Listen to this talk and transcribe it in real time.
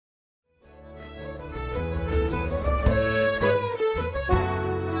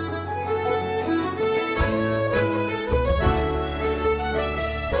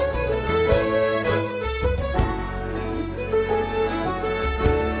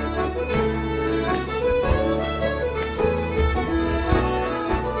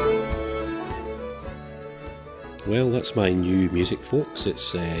Well, that's my new music, folks.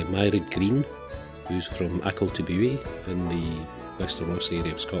 It's Mairead Green, who's from Achill-to-Buie in the Wester Ross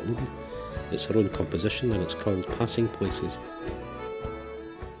area of Scotland. It's her own composition and it's called Passing Places.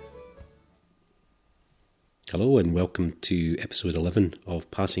 Hello and welcome to episode 11 of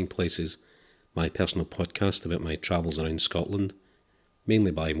Passing Places, my personal podcast about my travels around Scotland,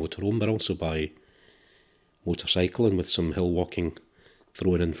 mainly by motorhome but also by motorcycling with some hill walking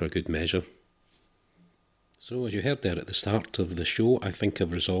thrown in for good measure. So as you heard there at the start of the show, I think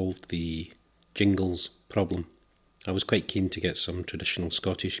I've resolved the jingles problem. I was quite keen to get some traditional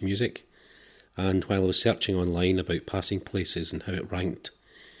Scottish music, and while I was searching online about Passing Places and how it ranked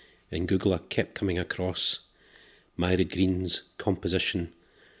in Google, I kept coming across Mairead Green's composition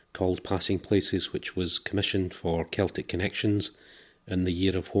called Passing Places, which was commissioned for Celtic Connections in the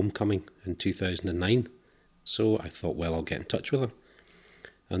year of homecoming in 2009. So I thought, well, I'll get in touch with her.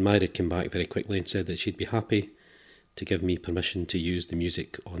 And Mairead came back very quickly and said that she'd be happy to give me permission to use the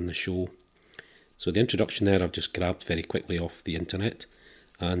music on the show. So the introduction there I've just grabbed very quickly off the internet,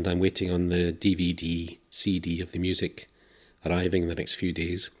 and I'm waiting on the DVD, CD of the music arriving in the next few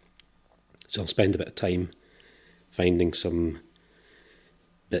days. So I'll spend a bit of time finding some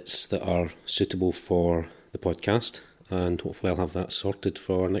bits that are suitable for the podcast, and hopefully I'll have that sorted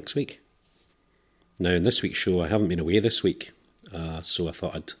for next week. Now in this week's show, I haven't been away this week. So I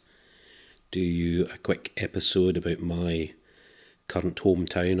thought I'd do you a quick episode about my current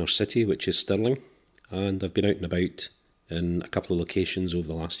hometown or city, which is Stirling. And I've been out and about in a couple of locations over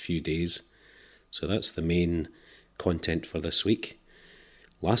the last few days. So that's the main content for this week.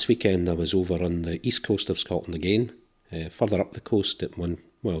 Last weekend I was over on the east coast of Scotland again, further up the coast at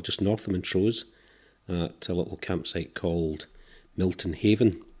just north of Montrose, at a little campsite called Milton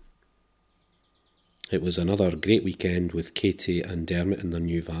Haven. It was another great weekend with Katie and Dermot in their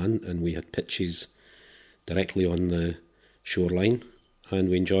new van, and we had pitches directly on the shoreline, and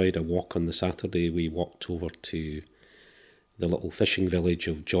we enjoyed a walk on the Saturday. We walked over to the little fishing village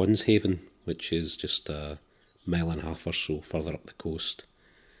of Johnshaven, which is just a mile and a half or so further up the coast.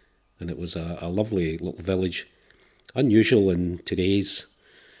 And it was a lovely little village, unusual in today's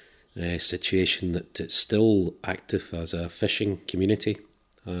situation that it's still active as a fishing community.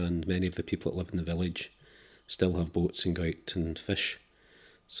 And many of the people that live in the village still have boats and go out and fish.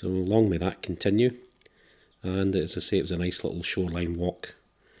 So long may that continue. And as I say, it was a nice little shoreline walk.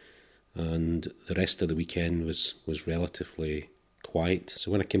 And the rest of the weekend was relatively quiet. So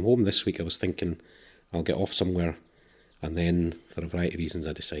when I came home this week, I was thinking I'll get off somewhere. And then, for a variety of reasons,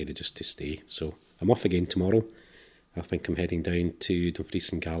 I decided just to stay. So I'm off again tomorrow. I think I'm heading down to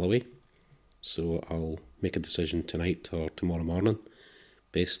Dumfries and Galloway. So I'll make a decision tonight or tomorrow morning,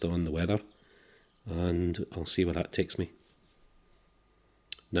 based on the weather, and I'll see where that takes me.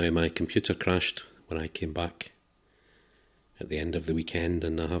 Now, my computer crashed when I came back at the end of the weekend,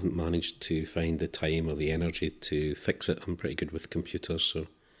 and I haven't managed to find the time or the energy to fix it. I'm pretty good with computers, so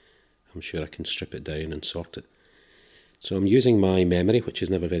I'm sure I can strip it down and sort it. So I'm using my memory, which is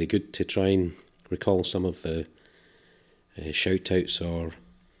never very good, to try and recall some of the shout-outs or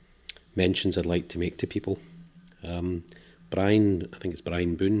mentions I'd like to make to people. Brian, I think it's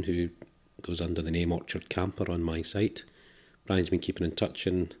Brian Boone, who goes under the name Orchard Camper on my site. Brian's been keeping in touch,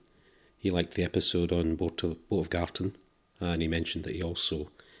 and he liked the episode on Boat of Gartan, and he mentioned that he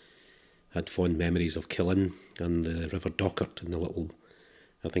also had fond memories of Killin and the River Dochart and the little,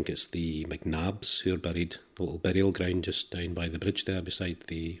 I think it's the McNabs who are buried, the little burial ground just down by the bridge there beside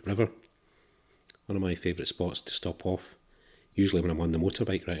the river. One of my favourite spots to stop off, usually when I'm on the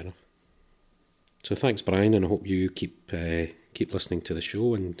motorbike right enough. So thanks, Brian, and I hope you keep listening to the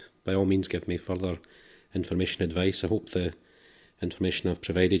show, and by all means give me further information advice. I hope the information I've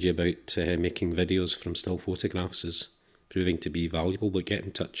provided you about making videos from still photographs is proving to be valuable, but get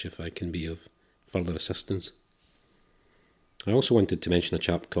in touch if I can be of further assistance. I also wanted to mention a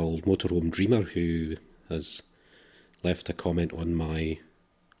chap called Motorhome Dreamer who has left a comment on my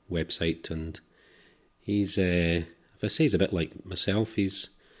website, and he's, if I say he's a bit like myself,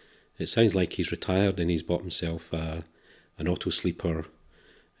 it sounds like he's retired and he's bought himself an auto sleeper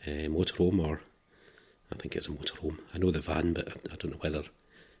motorhome, or I think it's a motorhome. I know the van, but I don't know whether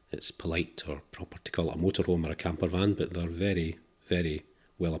it's polite or proper to call it a motorhome or a camper van, but they're very, very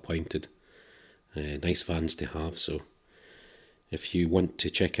well appointed. Nice vans to have. So if you want to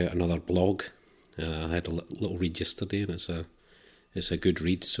check out another blog, I had a little read yesterday, and it's a good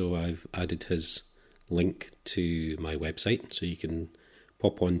read, so I've added his link to my website, so you can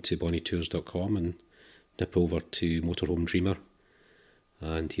pop on to bonnytours.com and nip over to Motorhome Dreamer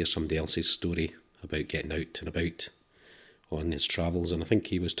and hear somebody else's story about getting out and about on his travels. And I think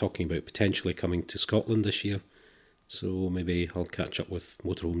he was talking about potentially coming to Scotland this year So maybe I'll catch up with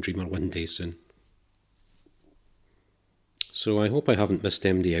Motorhome Dreamer one day soon. So I hope I haven't missed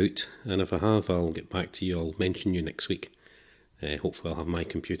MD out, and if I have, I'll get back to you. I'll mention you next week. Hopefully I'll have my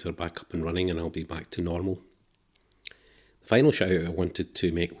computer back up and running and I'll be back to normal. The final shout out I wanted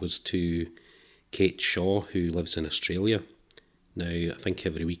to make was to Kate Shaw, who lives in Australia. Now, I think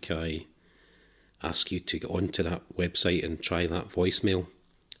every week I ask you to get onto that website and try that voicemail.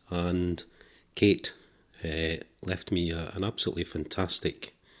 And Kate left me an absolutely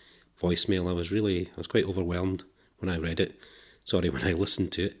fantastic voicemail. I was quite overwhelmed when I read it. When I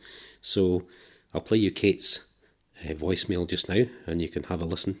listened to it. So I'll play you Kate's voicemail just now and you can have a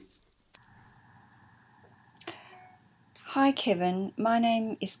listen. Hi Kevin, my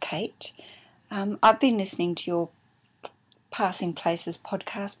name is Kate. I've been listening to your Passing Places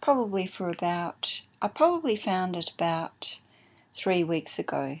podcast I probably found it about 3 weeks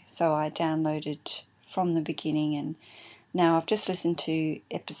ago. So I downloaded from the beginning and now I've just listened to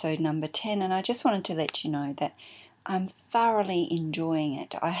episode number 10 and I just wanted to let you know that I'm thoroughly enjoying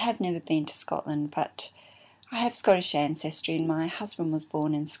it. I have never been to Scotland, but I have Scottish ancestry and my husband was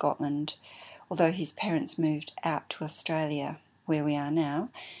born in Scotland, although his parents moved out to Australia, where we are now,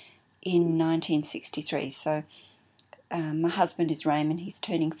 in 1963. So my husband is Raymond. He's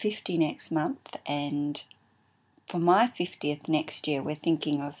turning 50 next month, and for my 50th next year, we're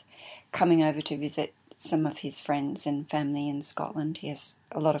thinking of coming over to visit some of his friends and family in Scotland. He has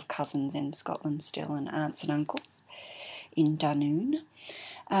a lot of cousins in Scotland still, and aunts and uncles in Dunoon.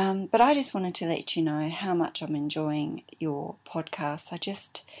 But I just wanted to let you know how much I'm enjoying your podcast.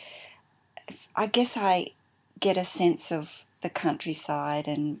 I guess I get a sense of the countryside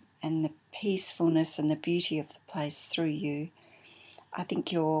and the peacefulness and the beauty of the place through you. I think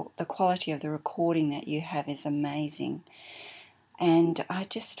the quality of the recording that you have is amazing. And I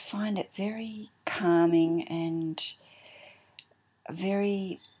just find it very calming and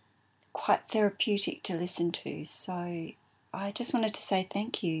very quite therapeutic to listen to. So I just wanted to say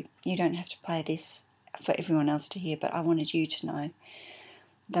thank you. You don't have to play this for everyone else to hear, but I wanted you to know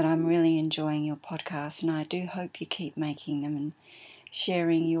that I'm really enjoying your podcast, and I do hope you keep making them and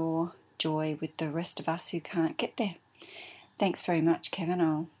sharing your joy with the rest of us who can't get there. Thanks very much, Kevin.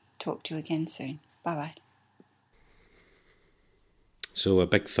 I'll talk to you again soon. Bye-bye. So a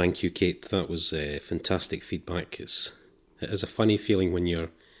big thank you, Kate. That was fantastic feedback. It is a funny feeling when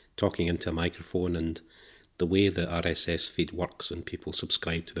you're talking into a microphone, and the way the RSS feed works and people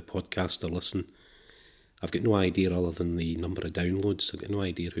subscribe to the podcast or listen. I've got no idea other than the number of downloads. I've got no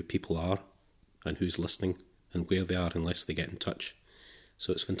idea who people are and who's listening and where they are unless they get in touch.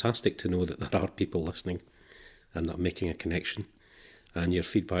 So it's fantastic to know that there are people listening and that I'm making a connection. And your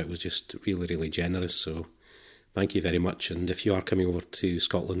feedback was just really, really generous. So thank you very much. And if you are coming over to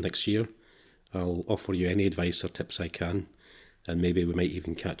Scotland next year, I'll offer you any advice or tips I can. And maybe we might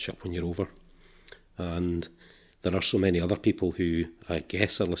even catch up when you're over. And there are so many other people who I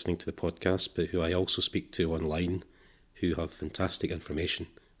guess are listening to the podcast, but who I also speak to online, who have fantastic information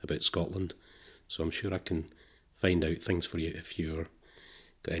about Scotland. So I'm sure I can find out things for you if you've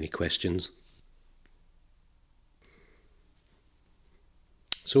got any questions.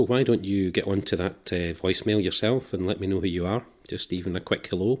 So why don't you get onto that voicemail yourself and let me know who you are. Just even a quick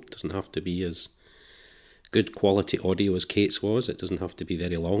hello. It doesn't have to be as good quality audio as Kate's was. It doesn't have to be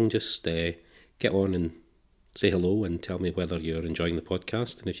very long. Just get on and say hello and tell me whether you're enjoying the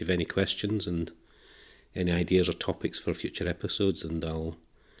podcast, and if you have any questions and any ideas or topics for future episodes, and I'll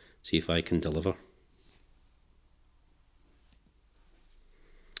see if I can deliver.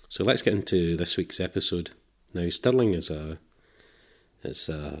 So let's get into this week's episode. Now, Stirling is a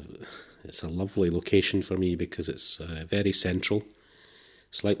lovely location for me because it's very central,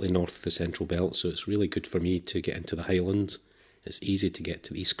 slightly north of the Central Belt, so it's really good for me to get into the Highlands. It's easy to get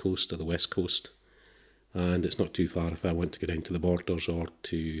to the East Coast or the West Coast, and it's not too far if I want to go down to the borders or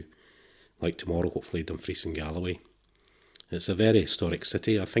to, like tomorrow, hopefully Dumfries and Galloway. It's a very historic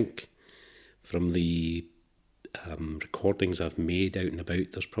city. I think from the recordings I've made out and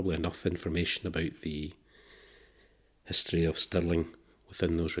about, there's probably enough information about the history of Stirling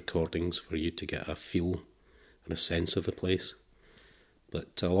within those recordings for you to get a feel and a sense of the place.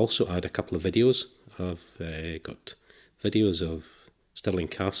 But I'll also add a couple of videos. I've got videos of Stirling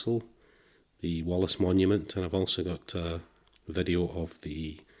Castle, the Wallace Monument, and I've also got a video of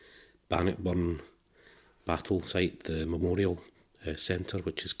the Bannockburn battle site, the Memorial Centre,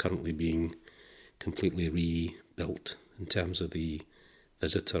 which is currently being completely rebuilt in terms of the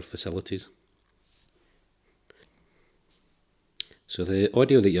visitor facilities. So the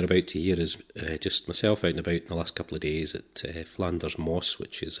audio that you're about to hear is just myself out and about in the last couple of days at Flanders Moss,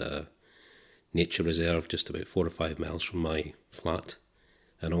 which is a nature reserve just about 4 or 5 miles from my flat,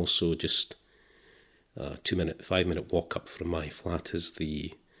 and also just a 5 minute walk up from my flat is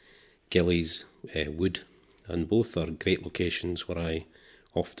the Gillies Wood, and both are great locations where I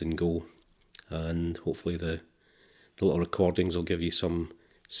often go, and hopefully the little recordings will give you some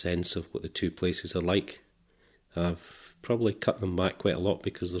sense of what the two places are like. I've probably cut them back quite a lot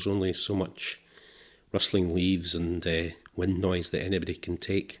because there's only so much rustling leaves and wind noise that anybody can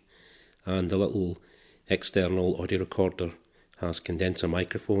take, and the little external audio recorder has condenser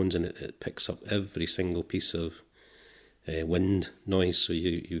microphones, and it picks up every single piece of wind noise, so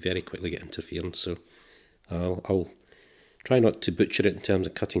you very quickly get interference. So I'll try not to butcher it in terms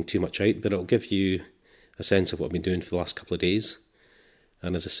of cutting too much out, but it'll give you a sense of what I've been doing for the last couple of days.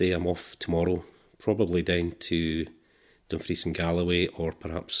 And as I say, I'm off tomorrow, probably down to Dumfries and Galloway, or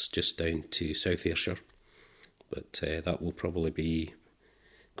perhaps just down to South Ayrshire. But that will probably be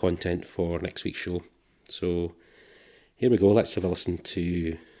content for next week's show. So here we go, let's have a listen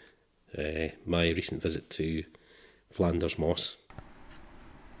to my recent visit to Flanders Moss.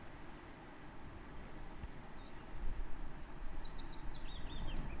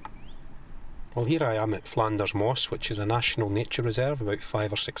 Well, here I am at Flanders Moss, which is a national nature reserve about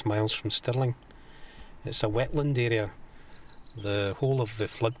 5 or 6 miles from Stirling. It's a wetland area. The whole of the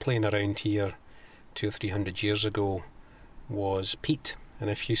floodplain around here 200 or 300 years ago was peat, and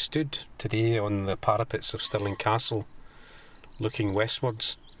if you stood today on the parapets of Stirling Castle looking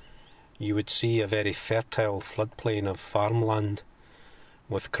westwards, you would see a very fertile floodplain of farmland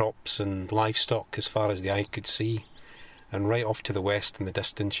with crops and livestock as far as the eye could see. And right off to the west in the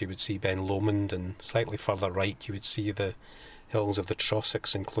distance you would see Ben Lomond, and slightly further right you would see the hills of the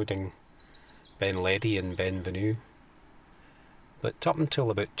Trossachs, including Ben Ledi and Ben Venue. But up until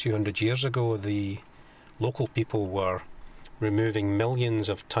about 200 years ago, the local people were removing millions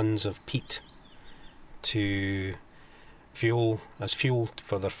of tons of peat to fuel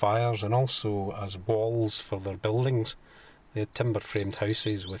for their fires, and also as walls for their buildings. They had timber framed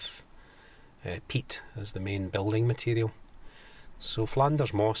houses with peat as the main building material. So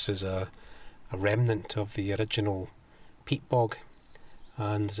Flanders Moss is a remnant of the original peat bog,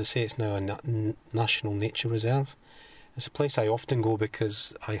 and as I say, it's now a national nature reserve. It's a place I often go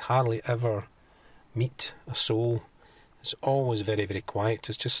because I hardly ever meet a soul. It's always very, very quiet.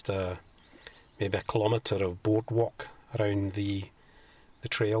 It's just maybe a kilometre of boardwalk around the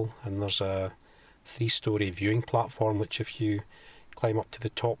trail, and there's a 3-storey viewing platform which, if you climb up to the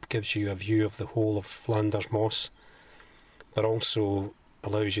top, gives you a view of the whole of Flanders Moss, but also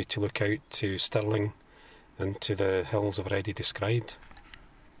allows you to look out to Stirling and to the hills I've already described.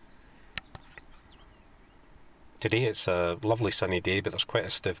 Today it's a lovely sunny day, but there's quite a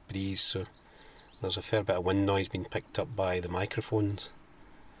stiff breeze, so there's a fair bit of wind noise being picked up by the microphones.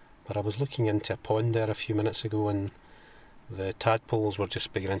 But I was looking into a pond there a few minutes ago, and the tadpoles were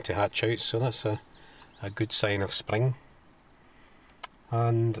just beginning to hatch out, so that's a good sign of spring.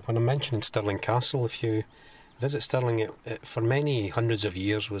 And when I'm mentioning Stirling Castle, if you visit Stirling, it for many hundreds of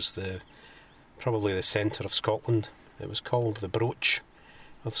years was probably the centre of Scotland. It was called the brooch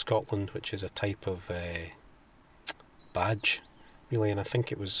of Scotland, which is a type of badge, really, and I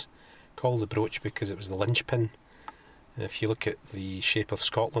think it was called the brooch because it was the linchpin. If you look at the shape of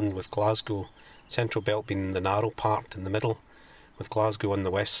Scotland, with Glasgow, Central Belt being the narrow part in the middle, with Glasgow on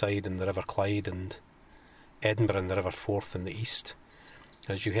the west side and the River Clyde, and Edinburgh and the River Forth in the east.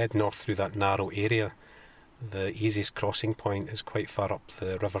 As you head north through that narrow area, the easiest crossing point is quite far up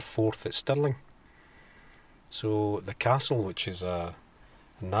the River Forth at Stirling. So the castle, which is a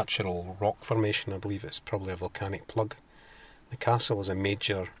natural rock formation, I believe it's probably a volcanic plug, the castle is a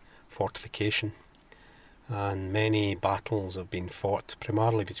major fortification, and many battles have been fought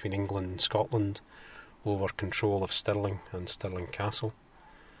primarily between England and Scotland over control of Stirling and Stirling Castle.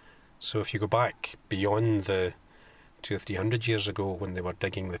 So if you go back beyond the 200 or 300 years ago when they were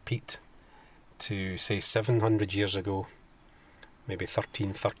digging the peat, to say 700 years ago, maybe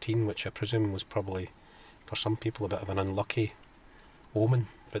 1313, which I presume was probably for some people a bit of an unlucky omen,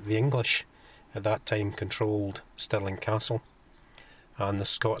 but the English at that time controlled Stirling Castle, and the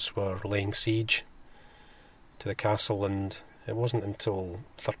Scots were laying siege to the castle, and it wasn't until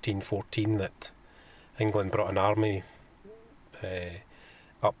 1314 that England brought an army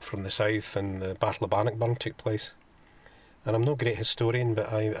up from the south, and the Battle of Bannockburn took place. And I'm no great historian,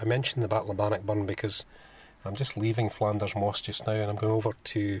 but I mentioned the Battle of Bannockburn because I'm just leaving Flanders Moss just now, and I'm going over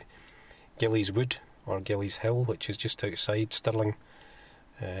to Gillies Wood, or Gillies Hill, which is just outside Stirling,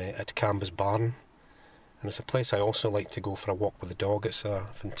 at Cambus Barn. And it's a place I also like to go for a walk with the dog. It's a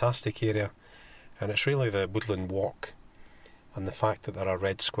fantastic area, and it's really the woodland walk and the fact that there are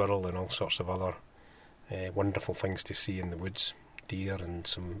red squirrel and all sorts of other wonderful things to see in the woods, deer and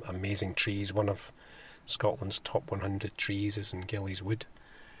some amazing trees. One of Scotland's top 100 trees is in Gillies Wood.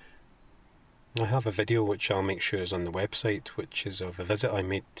 I have a video which I'll make sure is on the website, which is of a visit I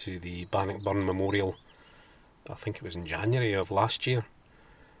made to the Bannockburn Memorial. I think it was in January of last year,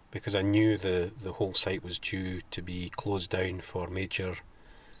 because I knew the whole site was due to be closed down for major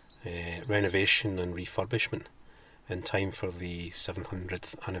renovation and refurbishment in time for the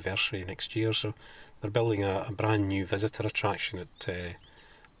 700th anniversary next year. So they're building a brand new visitor attraction at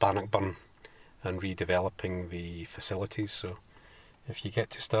Bannockburn and redeveloping the facilities. So if you get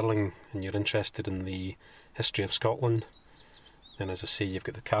to Stirling and you're interested in the history of Scotland, then as I say, you've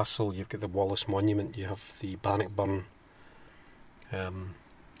got the castle, you've got the Wallace Monument, you have the Bannockburn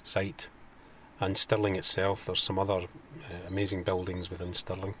site, and Stirling itself. There's some other amazing buildings within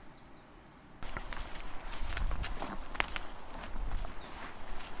Stirling.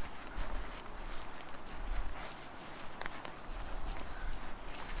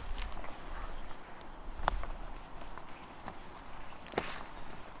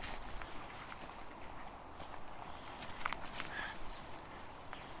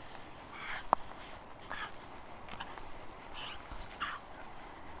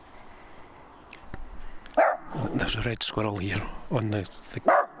 There's a red squirrel here on the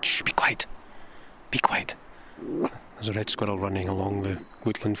shh, be quiet. Be quiet. There's a red squirrel running along the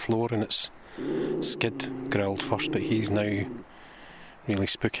woodland floor, and it's Skid growled first, but he's now really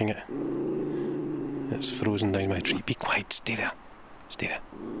spooking it. It's frozen down my tree. Be quiet. Stay there. Stay there.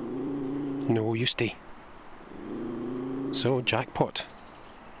 No, you stay. So, jackpot.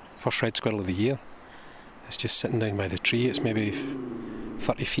 First red squirrel of the year. It's just sitting down by the tree. It's maybe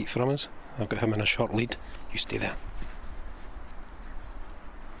 30 feet from us. I've got him in a short lead. You stay there.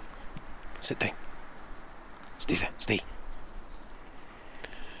 Sit down. Stay there. Stay.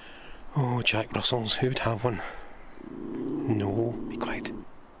 Oh, Jack Russells. Who would have one? No, be quiet.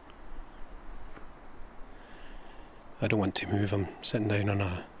 I don't want to move. I'm sitting down on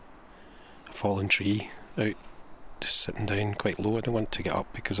a fallen tree out, just sitting down quite low. I don't want to get up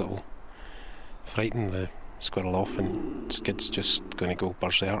because it'll frighten the squirrel off, and Skid's just going to go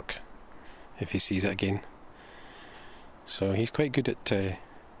berserk if he sees it again. So he's quite good at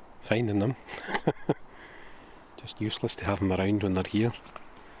finding them. Just useless to have them around when they're here.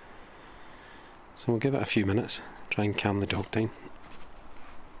 So we'll give it a few minutes, try and calm the dog down.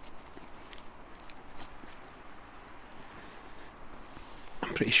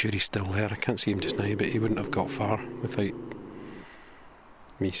 I'm pretty sure he's still there. I can't see him just now, but he wouldn't have got far without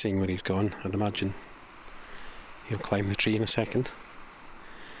me seeing where he's gone. I'd imagine he'll climb the tree in a second.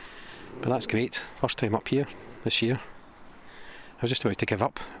 But that's great. First time up here this year. I was just about to give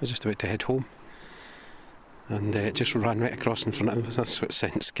up. I was just about to head home. And it just ran right across in front of us. That's what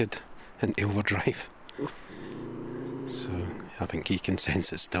sent Skid into overdrive. So I think he can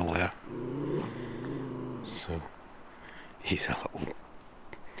sense it's still there. So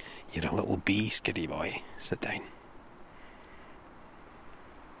you're a little bee, Skiddy boy. Sit down.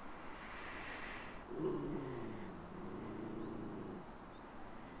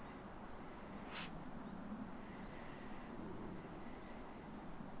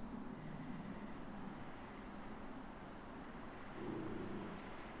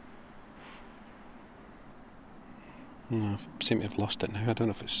 I seem to have lost it now. I don't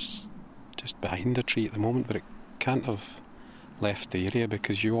know if it's just behind the tree at the moment, but it can't have left the area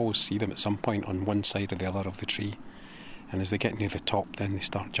because you always see them at some point on one side or the other of the tree, and as they get near the top then they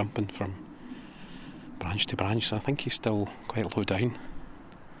start jumping from branch to branch. So I think he's still quite low down.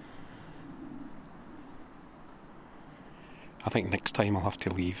 I think next time I'll have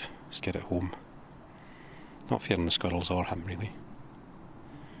to leave Skid at home. Not fearing the squirrels or him really.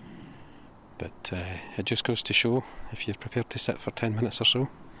 But it just goes to show if you're prepared to sit for 10 minutes or so.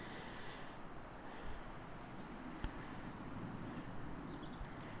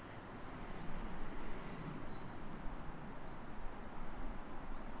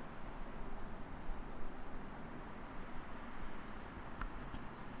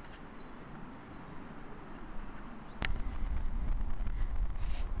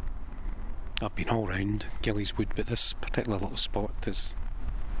 I've been all round Gillies Wood, but this particular little spot is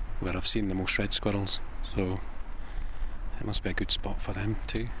where I've seen the most red squirrels, so it must be a good spot for them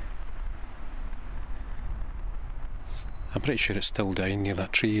too. I'm pretty sure it's still down near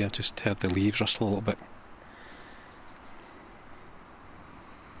that tree. I just heard the leaves rustle a little bit.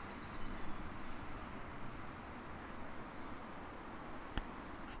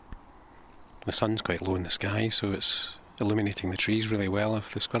 The sun's quite low in the sky, so it's illuminating the trees really well.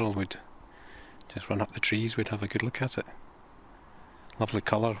 If the squirrel would just run up the trees, we'd have a good look at it. Lovely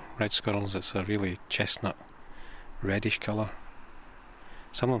colour, red squirrels. It's a really chestnut, reddish colour.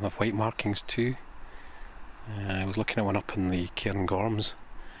 Some of them have white markings too. I was looking at one up in the Cairngorms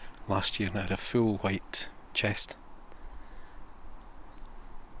last year and it had a full white chest.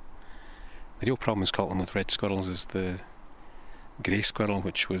 The real problem in Scotland with red squirrels is the grey squirrel,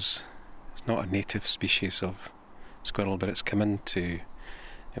 which it's not a native species of squirrel, but it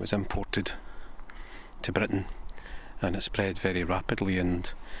was imported to Britain and it spread very rapidly,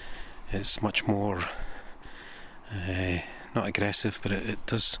 and it's much more not aggressive, but it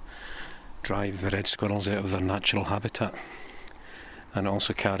does drive the red squirrels out of their natural habitat, and it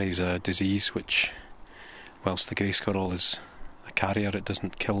also carries a disease which, whilst the grey squirrel is a carrier, it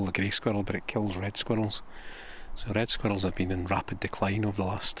doesn't kill the grey squirrel, but it kills red squirrels. So red squirrels have been in rapid decline over the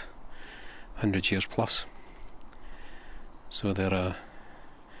last 100 years plus. So they're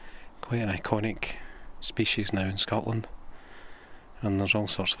quite an iconic species now in Scotland, and there's all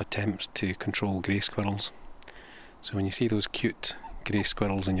sorts of attempts to control grey squirrels. So when you see those cute grey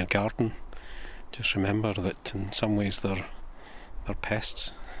squirrels in your garden, just remember that in some ways they're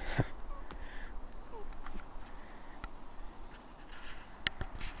pests.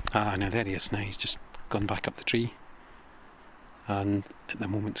 Now there he is now. He's just gone back up the tree, and at the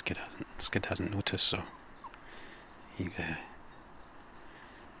moment Skid hasn't noticed, so he's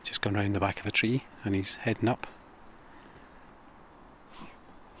just gone round the back of the tree and he's heading up,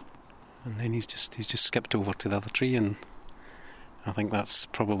 and then he's just skipped over to the other tree, and I think that's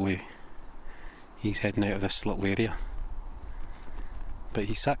probably he's heading out of this little area. But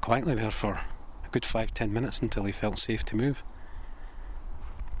he sat quietly there for a good 5-10 minutes until he felt safe to move.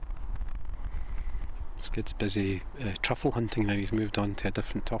 Skid's busy truffle hunting now. He's moved on to a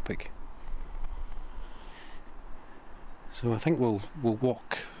different topic. So I think we'll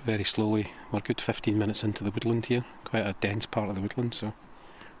walk very slowly. We're a good 15 minutes into the woodland here, quite a dense part of the woodland, so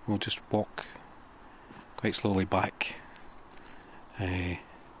we'll just walk quite slowly back,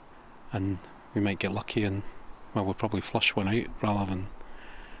 and we might get lucky and we'll probably flush one out rather than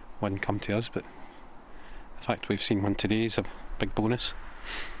one come to us, but the fact we've seen one today is a big bonus.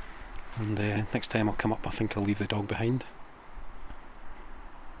 And next time I'll come up, I think I'll leave the dog behind.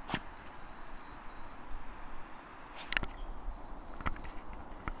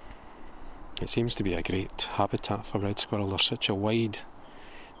 It seems to be a great habitat for red squirrel. There's such a wide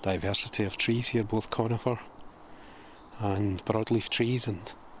diversity of trees here, both conifer and broadleaf trees,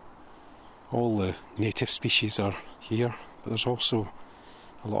 and all the native species are here, but there's also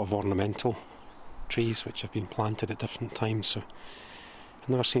a lot of ornamental trees which have been planted at different times, so I've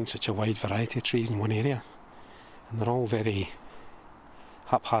never seen such a wide variety of trees in one area, and they're all very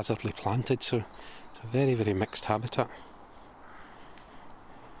haphazardly planted, so it's a very, very mixed habitat.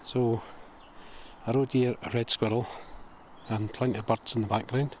 So a roe deer, a red squirrel, and plenty of birds in the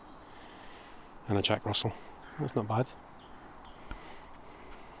background, and a Jack Russell. That's not bad.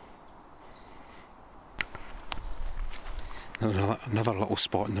 Another little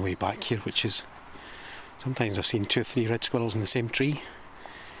spot on the way back here, which is, sometimes I've seen 2 or 3 red squirrels in the same tree,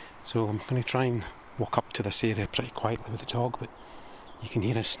 so I'm going to try and walk up to this area pretty quietly with the dog, but you can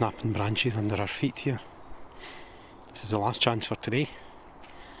hear us snapping branches under our feet here. This is the last chance for today.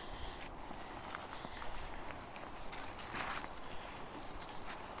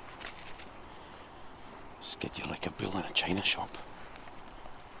 Skid, you're like a bull in a china shop.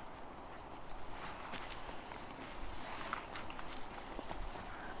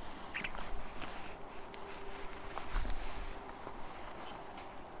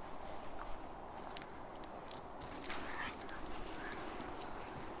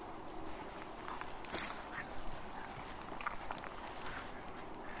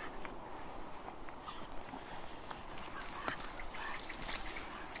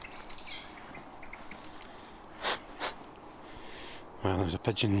 Well, there's a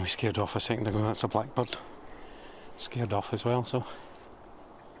pigeon we scared off a second ago. That's a blackbird. Scared off as well, so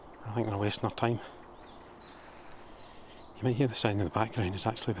I think we're wasting our time. You might hear the sound in the background. It's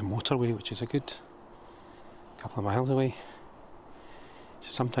actually the motorway, which is a good couple of miles away.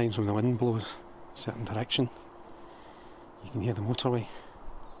 So sometimes when the wind blows a certain direction, you can hear the motorway.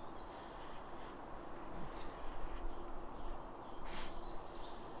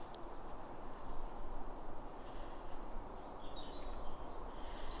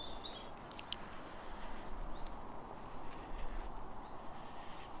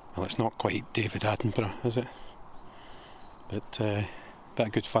 Well, it's not quite David Attenborough, is it? But a bit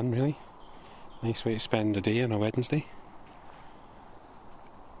of good fun, really. Nice way to spend the day on a Wednesday.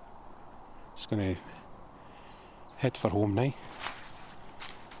 Just going to head for home now,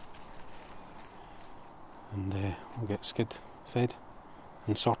 and we'll get Skid fed.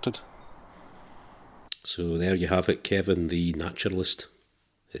 and sorted. So there you have it, Kevin the Naturalist.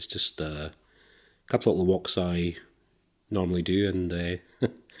 It's just a couple of little walks I normally do, and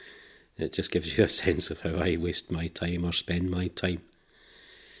it just gives you a sense of how I waste my time or spend my time.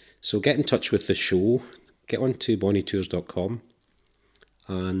 So get in touch with the show, get on to bonnietours.com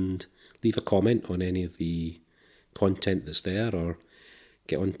and leave a comment on any of the content that's there, or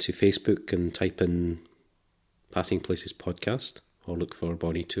get onto Facebook and type in Passing Places Podcast, or look for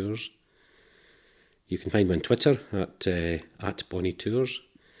Bonnie Tours. You can find me on Twitter at Bonnie Tours.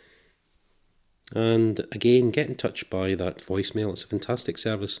 And again, get in touch by that voicemail. It's a fantastic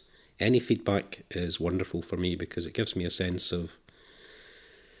service. Any feedback is wonderful for me because it gives me a sense of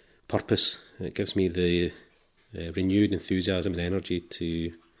purpose. It gives me the renewed enthusiasm and energy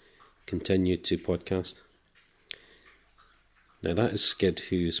to continue to podcast. Now that is Skid,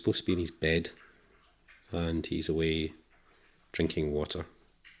 who is supposed to be in his bed and he's away drinking water.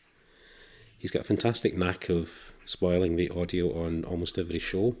 He's got a fantastic knack of spoiling the audio on almost every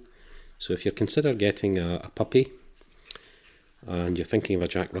show. So if you're considering getting a puppy and you're thinking of a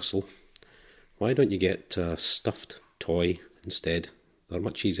Jack Russell, why don't you get a stuffed toy instead? They're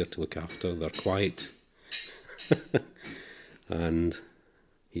much easier to look after, they're quiet. And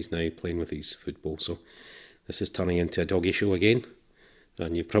he's now playing with his football. So this is turning into a doggy show again,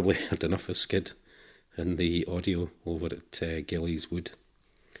 and you've probably had enough of Skid and the audio over at Gillies Wood.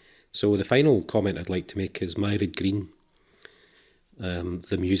 So the final comment I'd like to make is Myriad Green.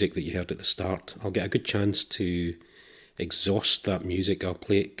 The music that you heard at the start, I'll get a good chance to exhaust that music. I'll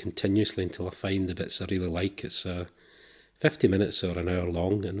play it continuously until I find the bits I really like. It's 50 minutes or an hour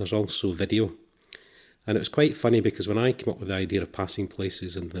long, and there's also video. And it was quite funny because when I came up with the idea of Passing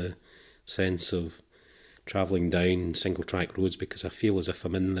Places and the sense of travelling down single track roads, because I feel as if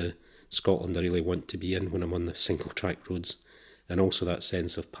I'm in the Scotland I really want to be in when I'm on the single track roads, and also that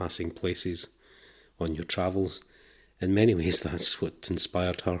sense of passing places on your travels. In many ways, that's what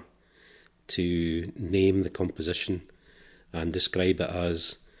inspired her to name the composition and describe it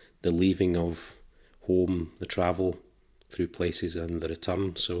as the leaving of home, the travel through places and the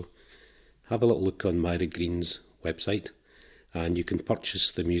return. So have a little look on Myra Green's website and you can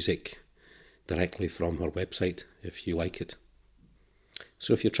purchase the music directly from her website if you like it.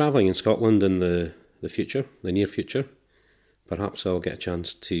 So if you're travelling in Scotland in the future, the near future, perhaps I'll get a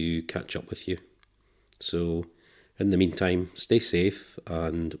chance to catch up with you. So in the meantime, stay safe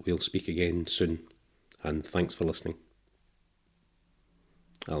and we'll speak again soon. And thanks for listening.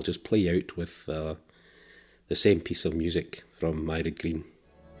 I'll just play out with the same piece of music from Myra Green.